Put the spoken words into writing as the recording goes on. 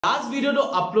Last video to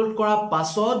upload kora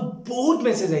pasod bahut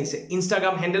message aise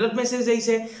Instagram handle message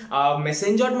aise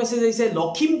messenger message aise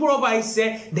Lakhimpur ba aise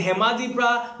Dhemadi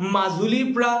pra Majuli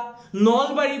pra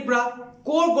Nolbari pra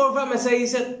kor pra message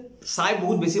aise sai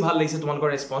bahut beshi bhal lagise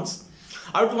tumalkor response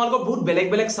আৰু তোমালকৰ বহুত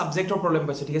বেলেগ সাবজেক্টৰ problem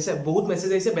পাইছো ঠিক আছে বহুত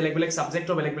message আইছে বেলেগ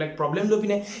সাবজেক্টৰ বেলেগ প্ৰবলেম লৈ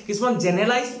পিনে কিছুমান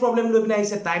জেনাৰেলাইজড প্ৰবলেম লৈ পিনে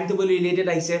আইছে টাইম টেবল ৰিলেটেড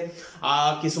আইছে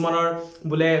কিছুমানৰ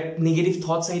বলে নেগেটিভ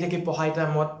থটস আহি থাকে পঢ়াই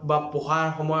টাইমত বা পঢ়াৰ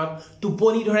সময়ত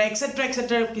টোপনি ধৰে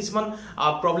এটসেট্ৰা কিছুমান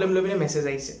প্ৰবলেম লৈ পিনে মেসেজ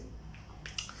আইছে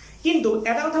কিন্তু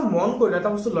এটা কথা মন কৰিলো এটা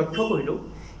বস্তু লক্ষ্য কৰিলো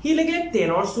হি লাগিলে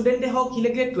 10 ৰ ষ্টুডেন্টে হওক হি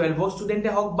লাগিলে 12 ৰ ষ্টুডেন্টে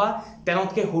হওক বা 10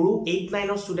 তকে সৰু 8 9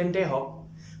 ৰ ষ্টুডেন্টে হওক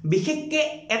বিশেষকে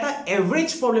এটা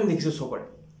এভাৰেজ প্ৰবলেম দেখিছো সবৰে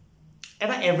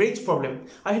এটা এভাৰেজ প্ৰবলেম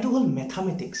আৰু হেতু হল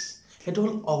ম্যাথমেটিক্স হেতু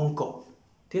হল অংক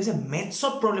ঠিক আছে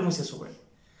ম্যাথছত প্ৰবলেম হৈছে সবৰে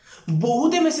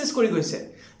বহুতে মেসেজ কৰি গৈছে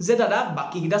যে দাদা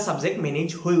বাকি কিটা সাবজেক্ট মেনেজ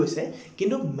হৈ গৈছে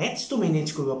কিন্তু ম্যাথছ তো মেনেজ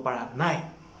কৰিব পাৰা নাই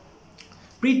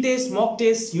প্ৰি টেষ্ট মক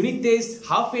test unit test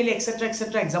half fail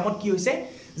এটসেট্ৰা এক্সামত কি হৈছে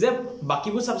যে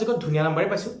বাকিবোৰ সাবজেক্টত ধুনিয়া নাম্বাৰে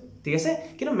পাইছো ঠিক আছে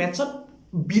কিন্তু ম্যাথছত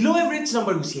বিলো এভাৰেজ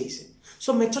নাম্বাৰ গুছি আহিছে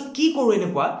So method কি কৰো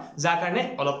এনেকুৱা যাৰ কাৰণে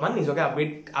অলপমান নিজকে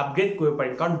আপগ্ৰেড কৰিব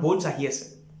পাৰিম কাৰণ বোৰ্ডছ আহি আছে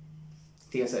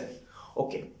ঠিক আছে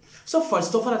okay so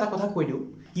first of all এটা কথা কৈ দিও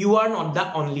U are not the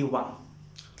only one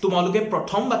তোমালোকে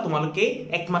প্ৰথম বা তোমালোকে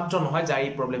একমাত্ৰ নহয় যাৰ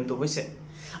এই প্ৰবলেমটো হৈছে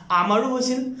আমাৰো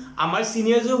হৈছিল আমাৰ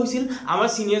সিনিয়ৰজো হৈছিল আমাৰ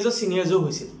সিনিয়ৰজো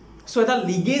হৈছিল সো এটা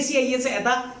লিগেসি আহি আছে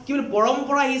এটা কি বলে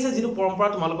পৰম্পৰা আহি আছে যেটো পৰম্পৰা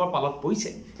তোমালোকৰ পালত পৰিছে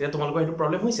এটা তোমালোকৰ হেতু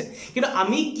প্ৰবলেম হৈছে কিন্তু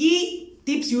আমি কি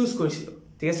টিপস ইউজ কৰিছিলো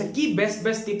ঠিক আছে কি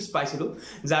বেস্ট টিপস পাইছিলো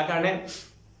যাৰ কাৰণে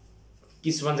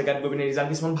কিছুমান জায়গাত গৈ পিনে ৰিজাল্ট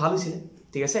কিছুমান ভাল হৈছিল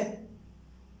ঠিক আছে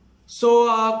সো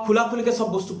খুলাখুলিকে সব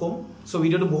বস্তু কম সো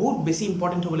ভিডিওটো বহুত বেছি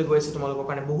ইম্পৰ্টেন্ট হ'বলৈ গৈ আছে তোমালোকৰ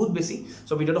কাৰণে বহুত বেছি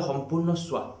সো ভিডিওটো সম্পূৰ্ণ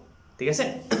চোৱা ঠিক আছে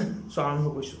সো আৰম্ভ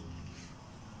কৰিছো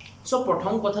সো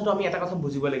প্ৰথম কথাটো আমি এটা কথা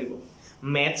বুজিব লাগিব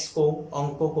ম্যাথছ কো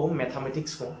অংক কো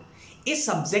ম্যাথমেটিক্স কো এই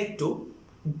সাবজেক্টটো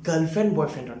গাৰ্লফ্ৰেণ্ড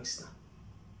বয়ফ্ৰেণ্ডৰ নিচিনা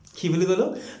কি বুলি কলো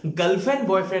গাৰ্লফ্ৰেণ্ড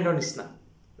বয়ফ্ৰেণ্ডৰ নিচিনা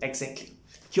এক্স্যাক্টলি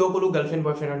কিয় কলো গাৰ্লফ্ৰেন্ড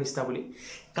বয়ফ্ৰেন্ডৰ নিচিনা বুলি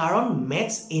কাৰণ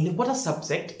ম্যাথছ এনেকুৱা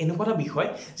সাবজেক্ট এনেকুৱা বিষয়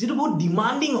যেটো বহুত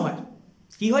ডিমান্ডিং হয়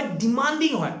কি হয়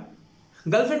ডিমান্ডিং হয়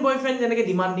গাৰ্লফ্ৰেন্ড বয়ফ্ৰেন্ড যেনেকৈ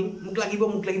ডিমান্ডিং মোক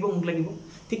লাগিব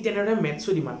ঠিক তেনেদৰে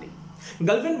ম্যাথছও ডিমান্ডিং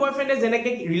গাৰ্লফ্ৰেন্ড বয়ফ্ৰেন্ডে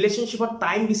যেনেকৈ ৰিলেশনশিপত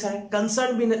টাইম বিচাৰে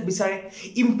কনসাৰ্ন বিচাৰে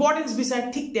ইম্পৰ্টেন্স বিচাৰে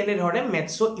ঠিক তেনেদৰে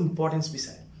ম্যাথছও ইম্পৰ্টেন্স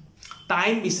বিচাৰে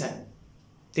টাইম বিচাৰে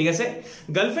ঠিক আছে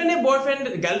গাৰ্লফ্ৰেন্ড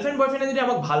বয়ফ্ৰেন্ড যদি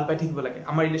আমাক ভাল পাই থাকিব লাগে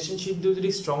আমাৰ ৰিলেশনশিপটো যদি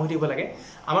ষ্ট্ৰং হৈ থাকিব লাগে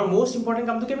আমাৰ মোস্ট ইম্পৰ্টেন্ট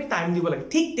কামটো কি আমি টাইম দিব লাগে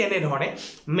ঠিক তেনে ধৰণে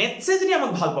ম্যাথছে যদি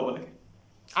আমাক ভাল পাব লাগে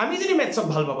আমি যদি ম্যাথছক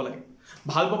ভাল পাব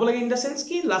লাগে ইন দা সেন্স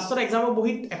কি লাষ্টৰ এক্সামৰ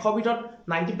বহিত 100 ভিতৰত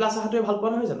 90 প্লাস আহাটোৱে ভাল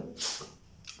পোৱা নহয় জানো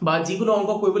বা যিকোনো অংক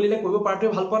কৰিব লিলে কৰিব পাৰটোৱে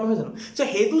ভাল পোৱা নহয় জানো সো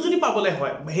হেতু যদি পাবলৈ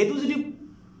হয়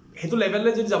হেতু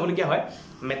লেভেললৈ যদি যাবলগীয়া হয়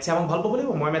ম্যাথছে আমাক ভাল পাব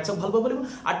লাগিব মই ম্যাথছক ভাল পাব লাগিব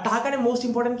আৰু তাৰ কাৰণে মোস্ট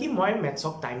ইম্পৰ্টেন্ট কি মই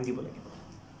ম্যাথছক টাইম দিব লাগিব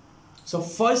So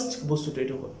first বস্তুটো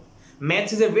এটো হল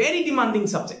maths is a very demanding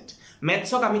subject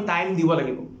maths আমি টাইম দিব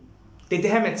লাগিব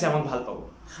তেতিয়াহে maths আমাক ভাল পাব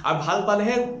আৰু ভাল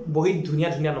পালেহে বহুত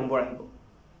ধুনিয়া নম্বৰ আহিব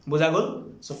বুজা গল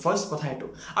সো ফাৰ্স্ট কথা এটো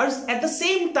আৰু at da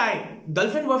same time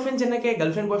girlfriend boyfriend যেনেকে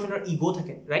গাৰ্লফ্ৰেন্ড বয়ফ্ৰেন্ডৰ ইগো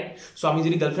থাকে ৰাইট সো আমি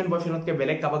যদি গাৰ্লফ্ৰেন্ড বয়ফ্ৰেন্ডতকে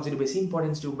বেলেগ কাবাক যদি বেছি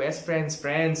ইম্পৰ্টেন্স দিও বেস্ট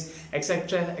ফ্ৰেন্ডস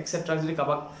এটসেট্ৰা যদি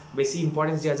কাবাক বেছি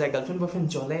ইম্পৰ্টেন্স দিয়া যায় গাৰ্লফ্ৰেন্ড বয়ফ্ৰেন্ড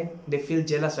জ্বলে they feel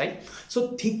jealous right so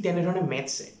ঠিক তেনেধৰণে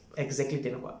maths এক্স্যাক্টলি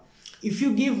তেনেকুৱা if you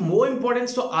give more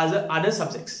importance to other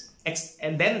subjects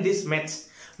and then this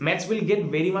maths will get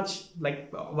very much like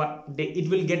it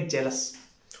will get jealous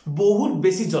বহুত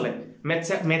বেছি জ্বলে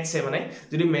maths মানে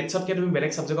যদি mathsত কে তুমি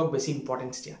বেলেগ সাবজেক্টক বেছি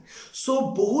ইম্পৰ্টেন্স দিয়া সো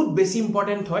বহুত বেছি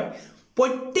ইম্পৰ্টেন্ট হয়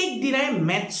প্ৰত্যেক দিনাই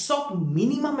mathsক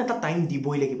মিনিমাম এটা টাইম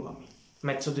দিবই লাগিব আমি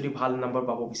mathsত যদি ভাল নম্বৰ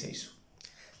পাব বিচাৰিছো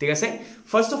ঠিক আছে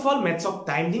ফাৰ্স্ট অফ অল mathsক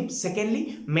টাইম দিম সেকেন্ডলি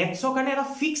mathsৰ কাৰণে এটা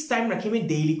ফিক্স টাইম ৰাখিম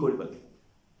ডেইলি কৰিব লাগিব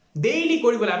ডেইলি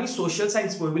কৰিবলে আমি সোশ্যাল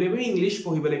সায়েন্স পঢ়িব লাগিব ইংলিশ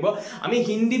পঢ়িব লাগিব আমি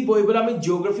হিন্দি পঢ়িবলে আমি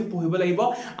জিওগ্ৰাফি পঢ়িব লাগিব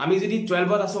আমি যদি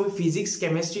 12ত আছো আমি ফিজিক্স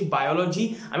কেমিষ্ট্ৰি বায়োলজি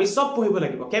আমি সব পঢ়িব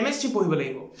লাগিব কেমিষ্ট্ৰি পঢ়িব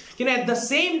লাগিব কিন্তু এট দা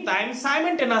সেম টাইম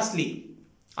সাইমultaneously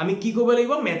আমি কি কৰিব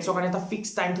লাগিব ম্যাথছৰ কাৰণে এটা ফিক্স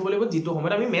টাইম থব লাগিব যেটো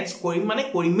সময়ত আমি ম্যাথছ কৰিম মানে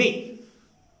কৰিমেই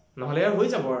নহলে আৰু হৈ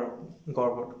যাব আৰু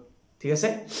গৰ্বত ঠিক আছে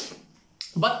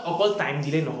বাট অকল টাইম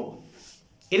দিলে নহব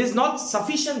it is not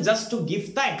sufficient just to give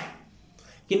time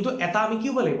কিন্তু এটা আমি কি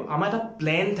হ'ব লাগিব আমাৰ এটা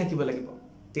প্ল্যান থাকিব লাগিব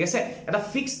ঠিক আছে এটা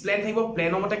ফিক্স প্ল্যান থাকিব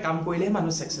প্ল্যানৰ মতে কাম কৰিলেহে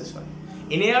মানুহ সাকসেস হয়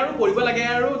এনে আৰু কৰিব লাগে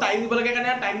আৰু টাইম দিব লাগে কাৰণে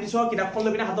টাইম দিছো কিতাপখন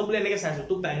লৈ পিনে হাতত বলে এনেকৈ চাইছো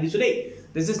তোক টাইম দিছো দেই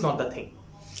this is not da thing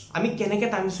আমি কেনেকৈ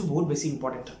টাইম দিছো বহুত বেছি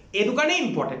ইম্পৰ্টেন্ট এটো কাৰণে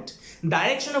ইম্পৰ্টেন্ট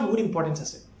ডাইৰেকচনৰ বহুত ইম্পৰ্টেন্স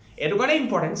আছে এটো কাৰণে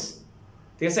ইম্পৰ্টেন্স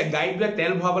ঠিক আছে গাইড বিলাক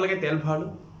তেল ভৰাব লাগে তেল ভৰালো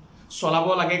চলাব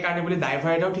লাগে কাৰণে বুলি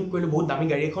ড্ৰাইভাৰ এটাও ঠিক কৰিলো বহুত দামী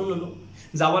গাড়ী এখন ললো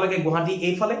যাব লাগে গুৱাহাটী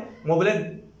এইফালে মই বলে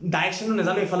ডাইৰেকশন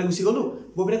নেজানো এফালে গুছি গলো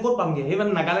গবিনে কোত পামগে হেমান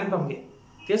নাগালেণ্ড পামগে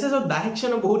ঠিক আছে? সো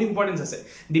ডাইৰেকশ্যনৰ বহুত ইম্পৰ্টেঞ্চ আছে,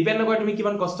 ডিপেণ্ড নকৰে তুমি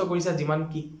কিমান কষ্ট কৰিছা, যিমান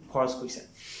কি খৰচ কৰিছা।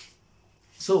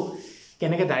 সো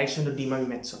কেনেকৈ ডাইৰেকশ্যনটো দিম আমি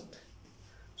মেথছত?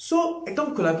 সো একদম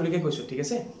খোলা খুলিকৈ কৈছোঁ, ঠিক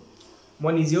আছে?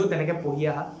 মই নিজেও তেনেকৈ পঢ়ি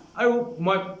অহা, আৰু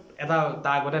মই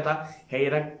তাৰ আগতে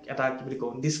এটা কি বুলি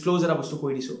কওঁ, ডিছক্ল'জ এটা বস্তু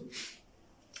কৰি দিছোঁ।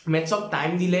 মেথছক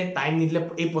টাইম দিলে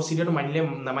এই প্ৰচিডিঅ'টো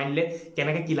নামানিলে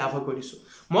কেনেকৈ কি লাভ হয় কৰি দিছোঁ।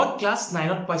 মই ক্লাছ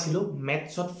 9ত পাইছিলোঁ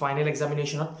মেথছত ফাইনেল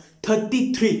এক্সামিনেশ্যনত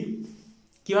 33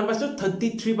 কিমান পাইছিলোঁ?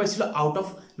 33 পাইছিলোঁ আউট অফ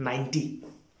 90।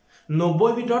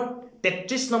 90 ভিতৰত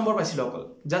 33 নম্বৰ পাইছিলোঁ অকল,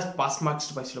 জাষ্ট 5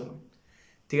 মাৰ্কছটো পাইছিলোঁ মই,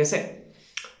 ঠিক আছে?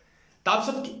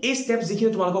 তাৰপিছত এই ষ্টেপ যিখিনি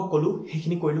তোমালোকক ক'লোঁ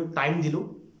সেইখিনি কৰিলোঁ, টাইম দিলোঁ।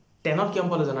 10ত কিমান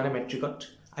পালোঁ জানানে? মেট্ৰিকত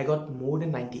I got more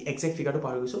than 90, exact ফিগাৰটো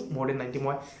পাহৰি গৈছোঁ, more than 90।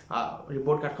 মই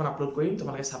ৰিপৰ্ট কাৰ্ডখন আপলোড কৰিম,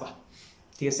 তোমালোকে চাবা,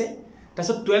 ঠিক আছে?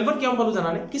 তাৰপিছত 12ত কিমান পালোঁ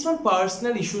জানানে? কিছুমান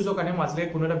পাৰ্চনেল ইছ্যুজৰ কাৰণে মই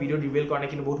আজিলৈকে কোনো এটা ভিডিঅ' ৰিভিল কৰা নাই,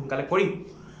 কিন্তু বহুত সোনকালে কৰিম।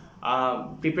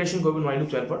 প্ৰিপেৰেশ্যন কৰিব নোৱাৰিলোঁ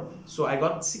 12ৰ, চ' I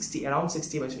got 60, এৰাউণ্ড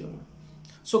 60 পাইছিলোঁ মই।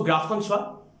 চ' গ্ৰাফখন চোৱা,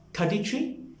 33,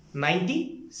 90,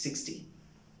 60।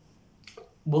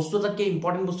 বস্তু এটাতকৈ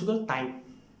ইম্পৰ্টেণ্ট বস্তু হ'ল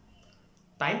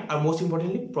টাইম, আৰু মষ্ট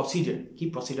ইম্পৰ্টেণ্টলি প্ৰচিডিউৰ, কি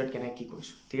প্ৰচিডিউৰত কেনেকৈ কি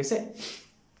কৰিছোঁ, ঠিক আছে?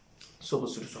 চ'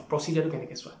 বস্তুটো চোৱা, প্ৰচিডিউৰটো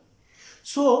কেনেকৈ চোৱা।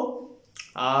 চ'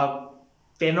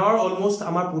 10ৰ অলমষ্ট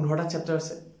আমাৰ 15টা চেপ্টাৰ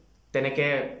আছে, তেনেকৈ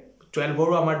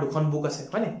 12ৰো আমাৰ 2খন বুক আছে,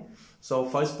 হয়নে? চ'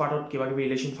 ফাৰ্ষ্ট পাৰ্টত কিবা কিবি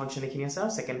ৰিলেশ্যন ফাংচন এইখিনি আছে,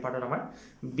 আৰু ছেকেণ্ড পাৰ্টত আমাৰ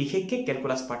বিশেষকৈ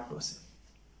কেলকুলাছ পাৰ্টটো আছে,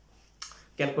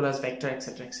 কেলকুলাছ, ভেক্টৰ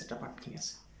এক্সেট্ৰা পাৰ্টখিনি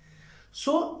আছে। চ'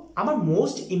 আমাৰ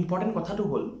মষ্ট ইম্পৰ্টেণ্ট কথাটো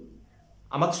হ'ল,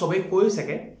 আমাক চবেই কৈ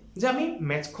চাগে যে আমি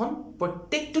মেথছখন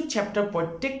প্ৰত্যেকটো চেপ্টাৰ,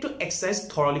 প্ৰত্যেকটো এক্সাৰচাইজ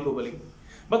থৰলি কৰিব লাগিব।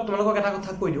 বাট তোমালোকক এটা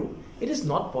কথা কৈ দিওঁ, ইট ইজ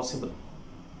নট পচিবল।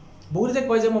 বহুতে যে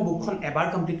কয় যে মই বুকখন এবাৰ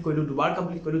কমপ্লিট কৰিলোঁ, 2বাৰ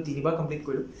কমপ্লিট কৰিলোঁ, 3বাৰ কমপ্লিট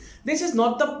কৰিলোঁ, দিছ ইজ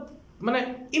নট দ্য মানে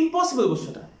ইম্পচিবল বস্তু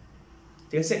এটা,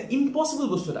 ঠিক আছে? ইম্পচিবল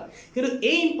বস্তু এটা। কিন্তু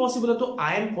এই ইম্পচিবলটো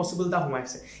আই এম পচিবল এটা সোমাই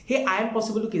আছে। সেই আই এম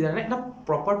পচিবলটো কি জানে? এটা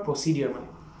প্ৰপাৰ প্ৰচিডিউৰ মানে।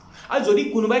 আৰু যদি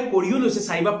কোনোবাই কৰিও লৈছে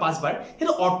 4 বা 5 বাৰ,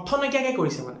 সেইটো অৰ্থ নাইকিয়াকৈ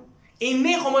কৰিছে, মানে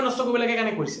এনেই সময় নষ্ট কৰিব লাগে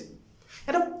কাৰণে কৰিছে।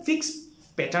 এটা ফিক্স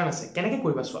পেটাৰ্ণ আছে, কেনেকৈ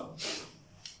কৰিবা চোৱা।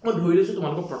 মই ধৰি লৈছোঁ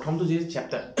তোমালোকৰ প্ৰথমটো যি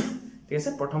চেপ্টাৰ, ঠিক আছে?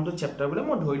 প্ৰথমটো চেপ্টাৰ বোলে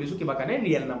মই ধৰি লৈছোঁ কিবা কাৰণে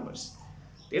ৰিয়েল নাম্বাৰ্ছ,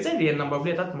 ঠিক আছে? ৰিয়েল নাম্বাৰ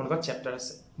বুলি এটা তোমালোকৰ চেপ্টাৰ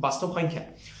আছে, বাস্তৱ সংখ্যা।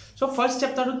 চ' ফাৰ্ষ্ট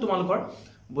চেপ্টাৰটোত তোমালোকৰ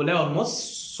বোলে অলমষ্ট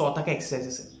 6টাকৈ এক্সাৰচাইজ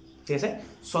আছে, ঠিক আছে?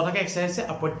 6টাকৈ এক্সাৰচাইজ আছে,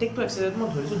 আৰু প্ৰত্যেকটো এক্সাৰচাইজত মই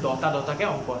ধৰিছোঁ 10টাকৈ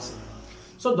অংক আছে।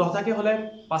 চ' 10টাকৈ হ'লে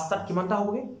 5টাত কিমানটা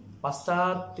হ'বগৈ?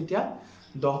 5টাত তেতিয়া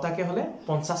 10টাকৈ হ'লে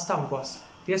 50টা অংক আছে,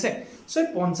 ঠিক আছে? চ' এই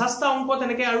 50টা অংক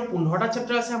তেনেকৈ, আৰু 15টা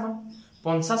চেপ্টাৰ আছে আমাৰ,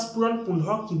 50 পূৰণ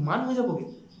 15 কিমান হৈ যাবগৈ,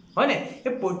 হয়নে?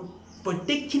 এই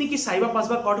প্ৰত্যেকখিনি কি 4 বা 5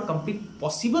 বাৰ কৰাটো কমপ্লিট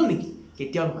পচিবল নেকি?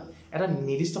 কেতিয়াও নহয়। এটা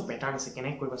নিৰ্দিষ্ট পেটাৰ্ণ আছে,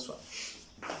 কেনেকৈ কৰিবা চোৱা,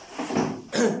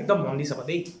 একদম মন দি চাবা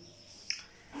দেই।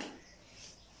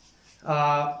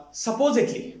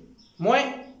 ছাপ'জেটলি মই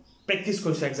প্ৰেক্টিছ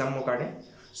কৰিছোঁ এক্সামৰ কাৰণে।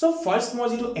 চ' ফাৰ্ষ্ট মই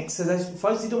যিটো এক্সাৰচাইজ,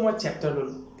 ফাৰ্ষ্ট যিটো মই চেপ্টাৰ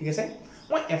ল'লোঁ, ঠিক আছে?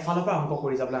 মই এফালৰ পৰা অংক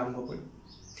কৰি যাবলৈ আৰম্ভ কৰিম।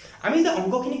 আমি যেতিয়া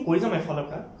অংকখিনি কৰি যাম এফালৰ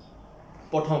পৰা,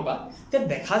 প্ৰথমৰ পৰা, তেতিয়া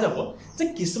দেখা যাব যে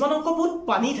কিছুমান অংক বহুত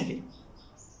পানী থাকে,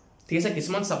 ঠিক আছে?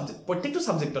 কিছুমান ছাবজেক্ট, প্ৰত্যেকটো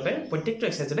ছাবজেক্টতে, প্ৰত্যেকটো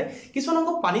এক্সাৰচাইজতে কিছুমান অংক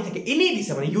পানী থাকে, এনেই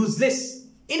দিছে, মানে ইউজলেছ,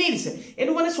 এনেই দিছে,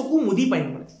 এইটো মানে চকু মুদি পাৰিম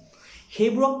মানে।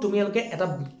 সেইবোৰক তোমালোকে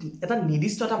এটা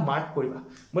নিৰ্দিষ্ট এটা মাৰ্ক কৰিবা,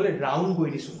 বোলে ৰাউণ্ড কৰি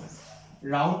দিছোঁ, মই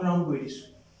ৰাউণ্ড কৰি দিছোঁ,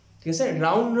 ঠিক আছে?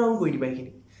 ৰাউণ্ড কৰি দিবা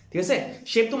এইখিনি, ঠিক আছে?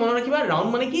 শ্বেপটো মনত ৰাখিবা, ৰাউণ্ড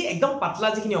মানে কি? একদম পাতলা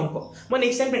যিখিনি অংক, মই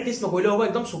নেক্সট টাইম প্ৰেক্টিছ নকৰিলেও হ'ব,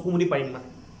 একদম চকু মুদি পাৰিম মানে,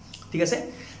 ঠিক আছে?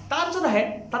 তাৰপিছত আহে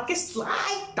তাতকৈ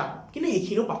শ্লাইট টান, কিন্তু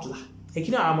সেইখিনিও পাতলা,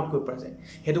 সেইখিনি আৰামত কৰিব পৰা যায়,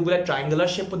 সেইটো বোলে ট্ৰাইংগুলাৰ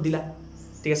শ্বেপত দিলা,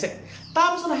 ঠিক আছে?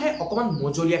 তাৰপিছত আহে অকণমান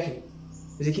মজলীয়াখিনি,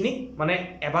 যিখিনি মানে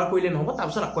এবাৰ কৰিলে নহ'ব,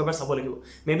 তাৰপিছত আকৌ এবাৰ চাব লাগিব,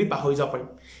 মেবি পাহৰি যাব পাৰিম,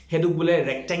 সেইটোক বোলে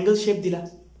ৰেক্টেংগল শ্বেপ দিলা,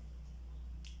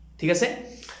 ঠিক আছে?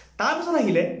 তাৰপিছত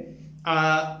আহিলে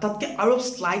তাতকৈ আৰু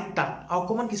শ্লাইট টান, আৰু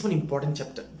অকণমান কিছুমান ইম্পৰ্টেণ্ট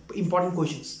চেপ্টাৰ, ইম্পৰ্টেণ্ট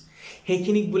কুৱেশ্যনছ,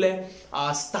 সেইখিনিক বোলে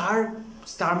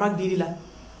ষ্টাৰ মাৰ্ক দি দিলা,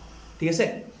 ঠিক আছে?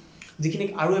 যিখিনিক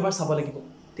আৰু এবাৰ চাব লাগিব,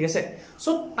 ঠিক আছে?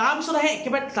 চ' তাৰপিছত আহে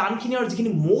একেবাৰে টানখিনি, আৰু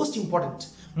যিখিনি মষ্ট ইম্পৰ্টেণ্ট,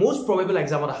 মষ্ট প্ৰবেবল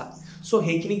এক্সামত আহা, চ'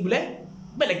 সেইখিনিক বোলে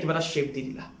বেলেগ কিবা এটা শ্বেপ দি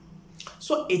দিলা।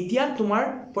 চ' এতিয়া তোমাৰ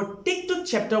প্ৰত্যেকটো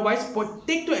চেপ্টাৰ ৱাইজ,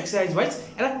 প্ৰত্যেকটো এক্সাৰচাইজ ৱাইজ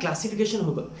এটা ক্লাছিফিকেশ্যন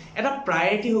হৈ গ'ল, এটা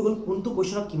প্ৰায়ৰিটি হৈ গ'ল, কোনটো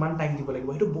কুৱেশ্যনত কিমান টাইম দিব লাগিব,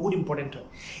 সেইটো বহুত ইম্পৰ্টেণ্ট হয়।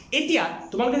 এতিয়া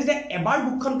তোমালোকে যেতিয়া এবাৰ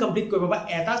বুকখন কমপ্লিট কৰিবা, বা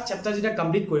এটা চেপ্টাৰ যেতিয়া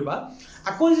কমপ্লিট কৰিবা,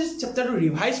 আকৌ যেতিয়া চেপ্টাৰটো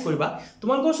ৰিভাইজ কৰিবা,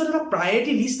 তোমালোকৰ ওচৰত এটা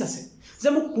প্ৰায়ৰিটি লিষ্ট আছে যে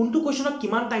মোক কোনটো কুৱেশ্যনত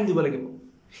কিমান টাইম দিব লাগিব।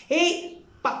 এই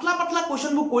পাতলা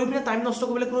কুৱেশ্যনবোৰ কৰি পিনে টাইম নষ্ট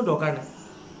কৰিবলৈ কোনো দৰকাৰ নাই,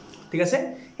 ঠিক আছে?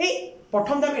 সেই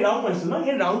প্ৰথমতে আমি ৰাউণ্ড মাৰিছিলোঁ ন,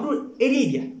 সেই ৰাউণ্ডটো এৰিয়ে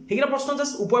দিয়া, সেইকেইটা প্ৰশ্ন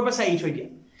জাষ্ট ওপৰৰ পৰা চাই এৰি থৈ দিয়া।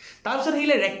 তাৰপিছত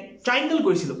আহিলে ট্ৰাইংগল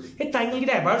কৰিছিলোঁ, সেই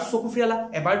ট্ৰাইংগলকেইটা এবাৰ চকু ফুৰালা,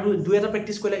 এবাৰ দুই এটা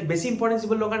প্ৰেক্টিছ কৰিলা, বেছি ইম্পৰ্টেঞ্চ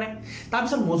দিবলৈ দৰকাৰ নাই।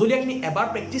 তাৰপিছত মজলীয়াখিনি এবাৰ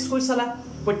প্ৰেক্টিছ কৰি চালা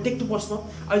প্ৰত্যেকটো প্ৰশ্ন,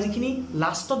 আৰু যিখিনি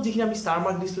লাষ্টত যিখিনি আমি ষ্টাৰ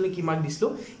মাৰ্ক দিছিলোঁ, কি মাৰ্ক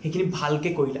দিছিলোঁ, সেইখিনি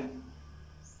ভালকৈ কৰিলা,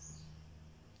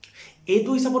 এইটো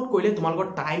হিচাপত কৰিলে তোমালোকৰ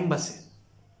টাইম বাছে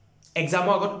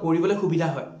এক্সামৰ আগত কৰিবলৈ সুবিধা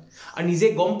হয় আৰু নিজে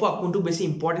গম পোৱা কোনটো বেছি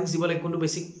ইম্পৰ্টেন্স দিব লাগে কোনটো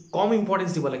বেছি কম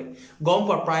ইম্পৰ্টেন্স দিব লাগে গম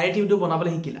পোৱা প্ৰায়োৰিটিটো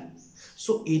বনাবলৈ শিকিলা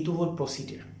সো এইটো হ'ল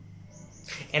প্ৰচিডিউৰ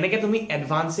এনেকে তুমি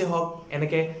এডভান্সে হওক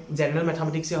এনেকে জেনাৰেল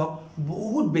ম্যাথমেটিক্সে হওক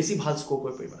বহুত বেছি ভাল স্কোৰ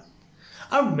কৰিব পাৰিবা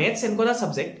আৰু মেথছ এনেকুৱা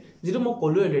সাবজেক্ট যেটো মই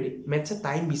ক'লো অলৰেডি মেথছে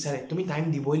টাইম বিচাৰে তুমি টাইম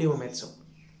দিবই লাগিব মেথছক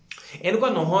এনেকুৱা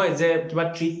নহয় যে কিবা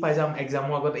ট্ৰিক পাই যাম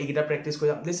এক্সামৰ আগত এইকেইটা প্ৰেক্টিছ কৰি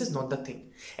যাম this is not the thing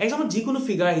এক্সামত যিকোনো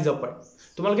ফিগাৰ আহি যাব পাৰে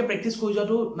তোমালোকে প্ৰেক্টিছ কৰি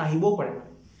যোৱাটো নাহিবও পাৰে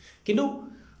কিন্তু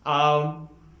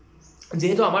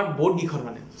যেহেতু আমাৰ বোর্ড গিখন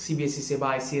মানে CBSE সে বা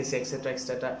ICSE etc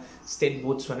etc state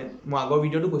boards মানে মই আগৰ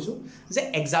ভিডিওটো কৈছো যে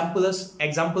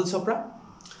এক্সাম্পলস পৰা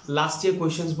লাষ্ট ইয়াৰ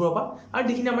কোৱেশ্চনস বোৰ পৰা আৰু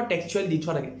দেখিনে আমাৰ টেক্সচুৱেল দি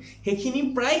থোৱা থাকে হেখিনি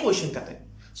প্ৰায় কোৱেশ্চন কাটে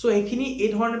সো হেখিনি এই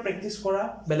ধৰণে প্ৰেক্টিছ কৰা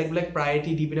বেলেগ বেলেগ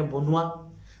প্ৰায়োৰিটি দি পিনে বনোৱা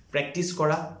প্ৰেক্টিছ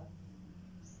কৰা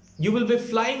you will be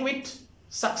flying with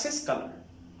success color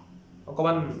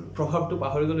অকমান প্ৰভাৱটো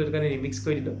পাহৰি গলো এটো কাৰণে ৰিমিক্স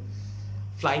কৰি দিলো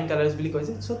flying colors বুলি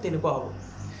কৈছে সো তেনেকুৱা হ'ব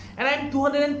and I am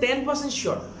 210%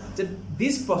 sure that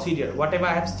this procedure whatever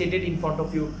I have stated in front of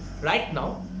you right now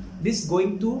this is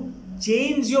going to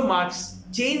change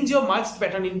your marks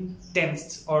pattern in 10th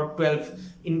or 12th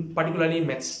in particularly in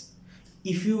maths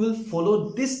if you will follow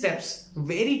these steps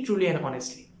very truly and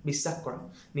honestly বিশ্বাস কৰা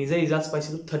নিজে ৰিজাল্টস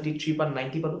পাইছিলো 33 পা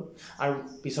 90 পালো আৰু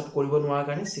পিছত কৰিব নোৱাৰা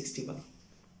কাৰণে 60 পালো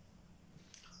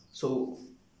so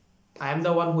I am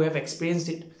the one who have experienced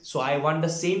it so I want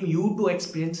the same you to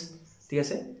experience ঠিক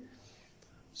আছে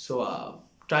so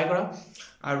try কৰা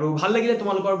আৰু ভাল লাগিলে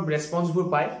তোমালোকৰ ৰেসপন্স বোৰ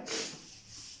পাই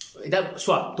এটা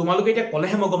সোৱা তোমালোকে এটা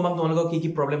কলেহে মই গম পাম তোমালোকৰ কি কি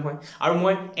প্ৰবলেম হয় আৰু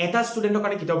মই এটা ষ্টুডেন্টৰ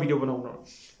কাৰণে কিটা ভিডিও বনাব নোৱাৰো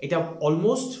এটা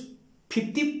অলমোস্ট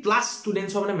 50+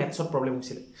 students মানে mathsত problem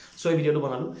হৈছিল সো এই ভিডিওটো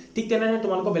বনালো ঠিক তেনে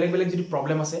তোমালোকৰ বেলেগ বেলেগ যদি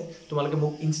প্ৰবলেম আছে তোমালোকে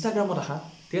মোক ইনষ্টাগ্ৰামত আহা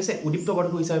ঠিক আছে উদিপ্ত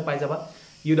বৰঠাকুৰ হিচাপে পাই যাবা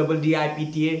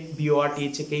UDDIPTA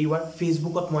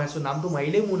ফেসবুকত মই আছো নামটো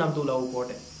মাৰিলে মোৰ নামটো ওলাব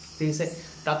ওপৰতে ঠিক আছে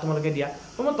তাত তোমালোকে দিয়া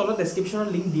মই তলত ডেসক্ৰিপচনৰ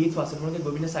লিংক দি থোৱা আছে তোমালোকে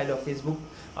গৈ পিনে চাই লও ফেসবুক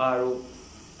আৰু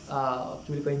কি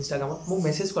বুলি কয় ইনষ্টাগ্ৰামত মোক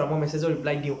মেছেজ কৰা মই মেছেজৰ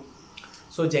ৰিপ্লাই দিও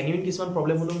সো জেনুইন কিছুমান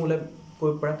প্ৰবলেম হলো মোলে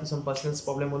কৈ পৰা কিছু পাৰ্সোনাল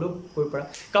প্ৰবলেম হলো কৈ পৰা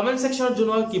কমেন্ট সেকশনত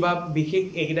জনোৱা কিবা বিশেষ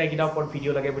একিটা ওপৰত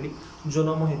ভিডিও লাগে বুলি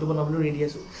জনোৱা মই হেতু বনাবলৈ ৰেডি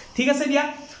আছো ঠিক আছে দিয়া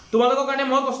তোমালোকৰ কাৰণে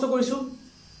মই কষ্ট কৰিছো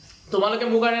তোমালোকে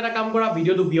মোৰ কাৰণে এটা কাম কৰা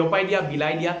ভিডিওটো বিয়পাই দিয়া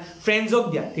বিলাই দিয়া ফ্ৰেন্ডছক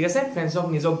দিয়া ঠিক আছে ফ্ৰেন্ডছক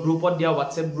নিজৰ গ্ৰুপত দিয়া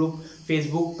WhatsApp গ্ৰুপ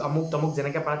Facebook আমুক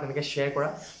যেনেকে পাৰা তেনেকে শেয়াৰ কৰা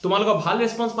তোমালোকৰ ভাল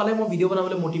ৰেসপন্স পালে মই ভিডিও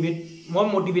বনাবলৈ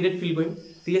মোটিভেটেড ফিল কৰিম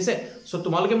ঠিক আছে সো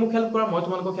তোমালোকে মোক হেল্প কৰা মই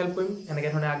তোমালোকক হেল্প কৰিম এনেকে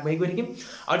ধৰণে আগবাঢ়ি গৈ থাকিম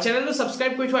আৰু চেনেলটো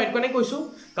সাবস্ক্ৰাইব কৰি থোৱা এটকনে কৈছো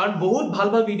কাৰণ বহুত ভাল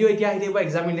ভিডিও এতিয়া আহি থাকিব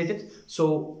exam related so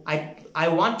I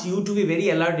want you to be very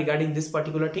alert regarding this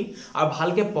particular thing আৰু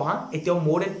ভালকে পঢ়া এতিয়াও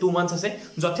more than 2 months আছে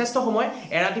যথেষ্ট সময়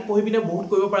এৰাতি পঢ়ি পিনে বহুত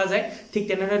কৰিব পৰা যায় ঠিক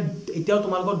তেনেদৰে এতিয়াও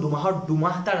তোমালোকৰ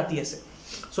দুমাহটা ৰাতি আছে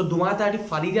সো দুমাহটা ৰাতি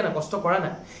ফালি দিয়া না কষ্ট কৰা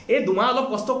না এই দুমাহ অলপ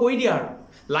কষ্ট কৰি দিয়া আৰু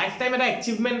লাইফ টাইম এটা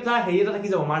অ্যাচিভমেন্ট এটা হেৰি এটা থাকি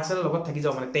যাব মাৰ্কছ এটা লগত থাকি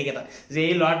যাব মানে টেক এটা যে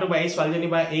এই লৰাটো বা এই ছোৱালীজনী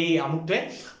বা এই আমুকটোৱে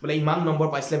বলে ইমান নম্বৰ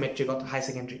পাইছিলে মেট্ৰিকত হাই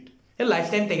সেকেন্ডাৰীত এই লাইফ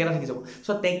টাইম টেক এটা থাকি যাব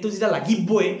সো টেকটো যেটা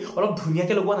লাগিবই অলপ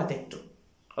ধুনিয়াকে লগোৱা না টেকটো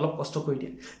অলপ কষ্ট কৰি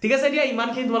দিয়া ঠিক আছে দিয়া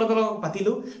ইমানখিনি তোমালোকৰ লগত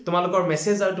পাতিলো তোমালোকৰ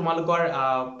মেছেজ আৰু তোমালোকৰ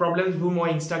প্ৰবলেমছ বোৰ মই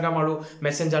ইনষ্টাগ্ৰাম আৰু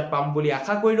মেসেঞ্জাৰত পাম বুলি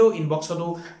আশা কৰিলো ইনবক্সতো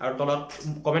আৰু তলত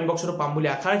কমেন্ট বক্সতো পাম বুলি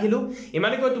আশা ৰাখিলো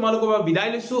ইমানে কৈ তোমালোকৰ বিদায়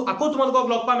লৈছো আকৌ তোমালোকক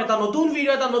লগ পাম এটা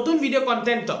নতুন ভিডিও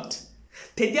কন্টেন্টত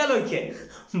তেতিয়ালৈকে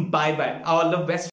bye bye all the best